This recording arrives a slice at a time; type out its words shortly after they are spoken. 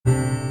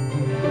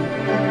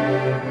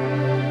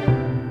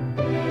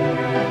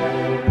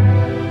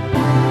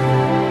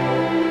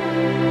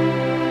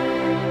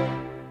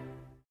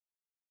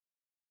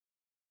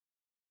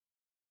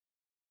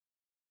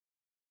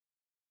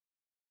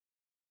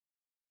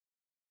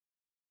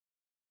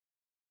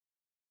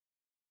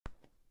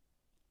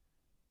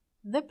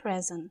The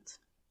present.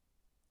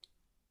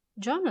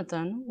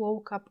 Jonathan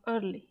woke up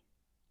early.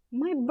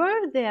 "My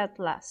birthday at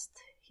last,"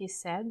 he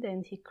said,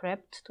 and he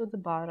crept to the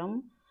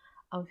bottom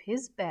of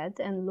his bed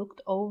and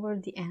looked over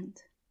the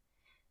end.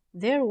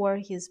 There were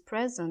his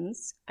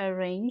presents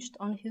arranged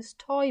on his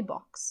toy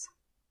box.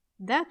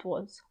 That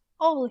was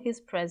all his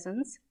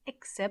presents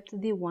except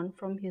the one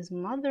from his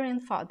mother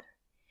and father.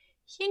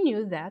 He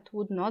knew that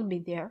would not be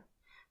there,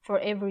 for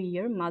every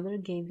year Mother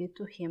gave it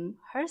to him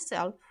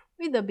herself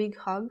with a big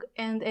hug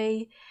and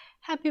a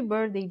 "Happy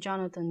birthday,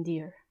 Jonathan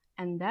dear,"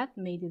 and that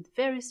made it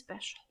very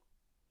special.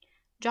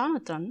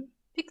 Jonathan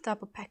picked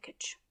up a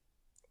package.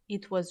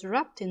 It was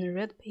wrapped in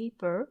red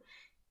paper,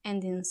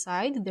 and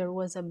inside there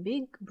was a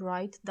big,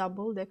 bright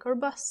double-decker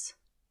bus.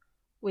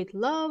 "With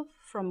love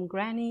from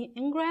Granny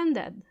and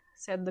Granddad,"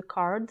 said the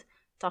card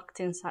tucked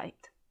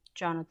inside.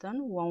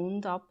 Jonathan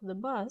wound up the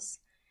bus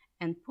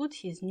and put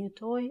his new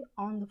toy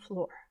on the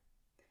floor.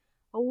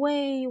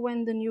 Away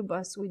went the new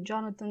bus with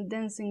Jonathan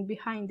dancing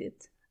behind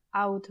it,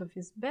 out of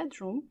his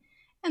bedroom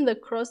and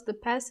across the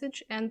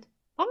passage, and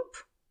bump!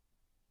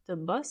 The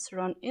bus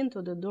ran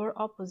into the door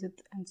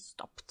opposite and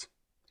stopped.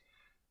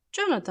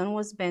 Jonathan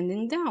was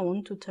bending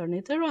down to turn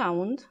it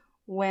around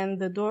when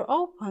the door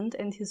opened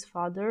and his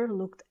father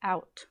looked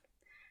out.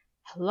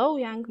 "Hello,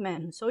 young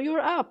man, so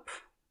you're up.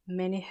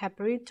 Many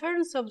happy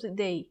returns of the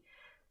day.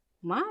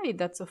 My,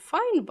 that's a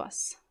fine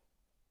bus."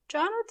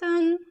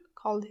 "Jonathan,"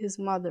 called his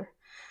mother,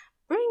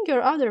 "bring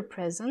your other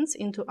presents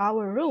into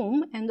our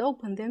room and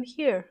open them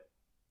here."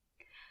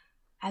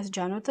 As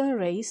Jonathan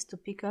raced to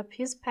pick up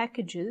his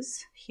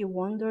packages, he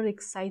wondered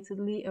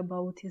excitedly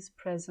about his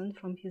present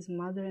from his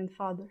mother and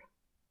father.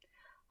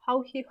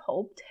 How he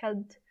hoped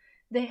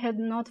they had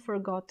not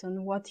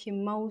forgotten what he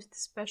most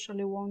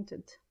especially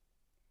wanted.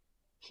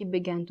 He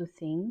began to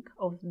think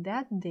of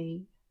that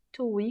day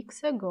 2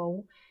 weeks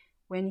ago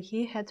when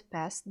he had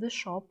passed the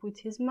shop with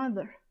his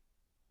mother.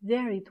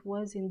 There it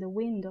was in the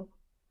window.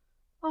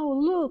 "Oh,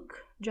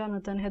 look!"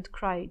 Jonathan had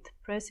cried,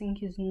 pressing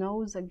his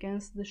nose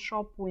against the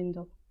shop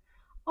window.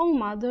 "Oh,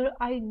 Mother,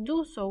 I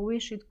do so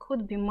wish it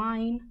could be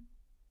mine."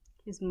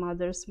 His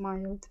mother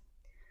smiled.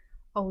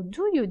 "Oh,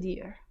 do you,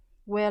 dear?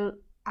 Well,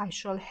 I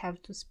shall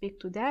have to speak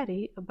to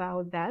Daddy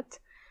about that,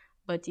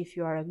 but if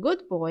you are a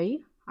good boy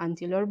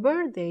until your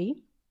birthday,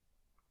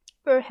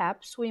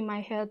 perhaps we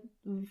might have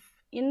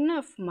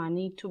enough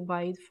money to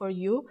buy it for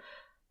you,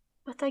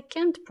 but I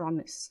can't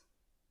promise."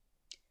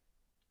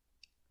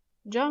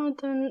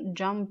 Jonathan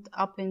jumped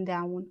up and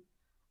down.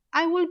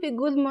 "I will be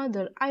good,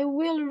 Mother, I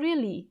will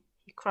really,"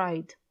 he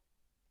cried.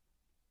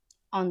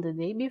 On the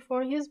day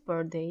before his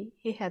birthday,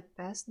 he had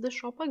passed the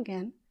shop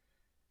again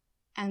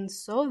and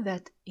saw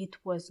that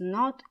it was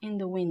not in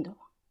the window.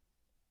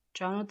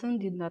 Jonathan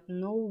did not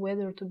know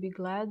whether to be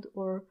glad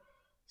or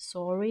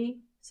sorry.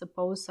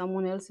 Suppose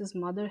someone else's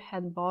mother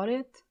had bought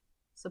it?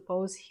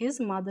 Suppose his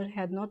mother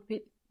had not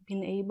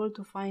been able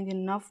to find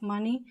enough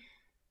money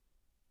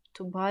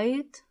to buy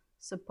it?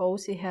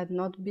 Suppose he had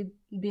not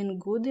been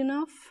good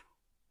enough?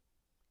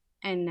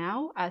 And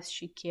now, as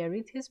she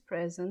carried his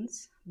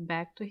presents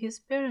back to his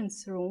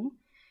parents' room,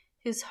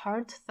 his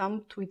heart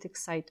thumped with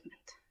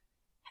excitement.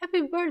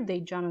 "Happy birthday,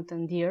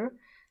 Jonathan dear,"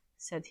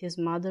 said his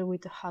mother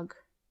with a hug.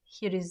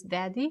 "Here is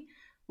Daddy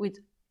with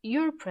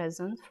your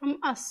present from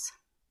us."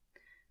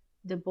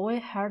 The boy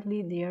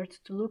hardly dared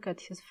to look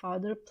at his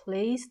father,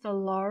 placed a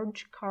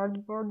large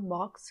cardboard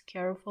box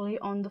carefully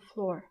on the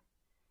floor.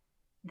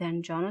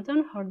 Then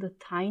Jonathan heard a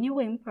tiny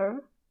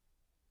whimper,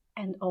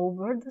 and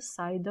over the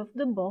side of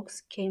the box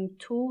came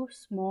 2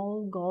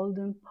 small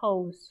golden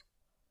paws.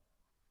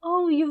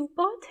 "Oh, you've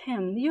bought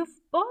him!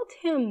 You've bought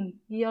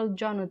him!" yelled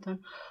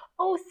Jonathan.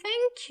 "Oh,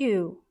 thank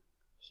you!"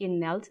 He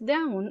knelt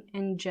down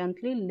and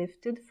gently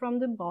lifted from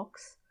the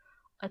box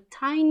a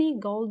tiny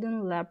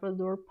golden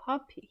Labrador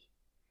puppy.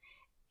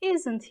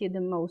 "Isn't he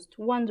the most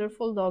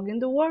wonderful dog in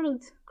the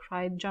world?"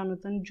 cried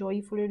Jonathan,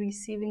 joyfully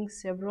receiving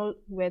several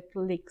wet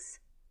licks.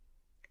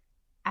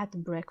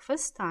 At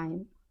breakfast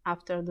time,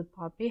 after the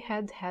puppy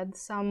had had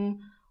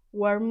some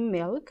warm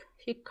milk,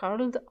 he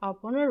curled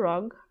up on a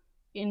rug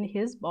in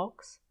his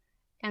box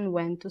and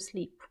went to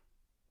sleep.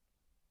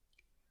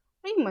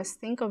 "We must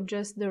think of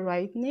just the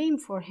right name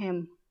for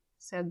him,"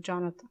 said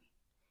Jonathan.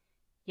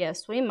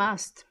 "Yes, we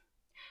must.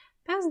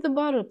 Pass the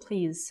butter,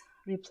 please,"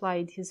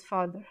 replied his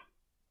father.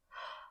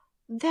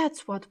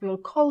 "That's what we'll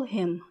call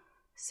him,"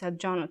 said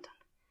Jonathan.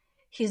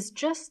 "He's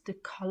just the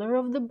color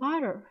of the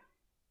butter."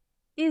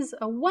 "Is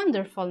a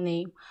wonderful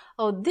name.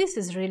 Oh, this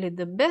is really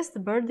the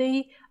best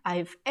birthday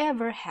I've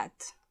ever had."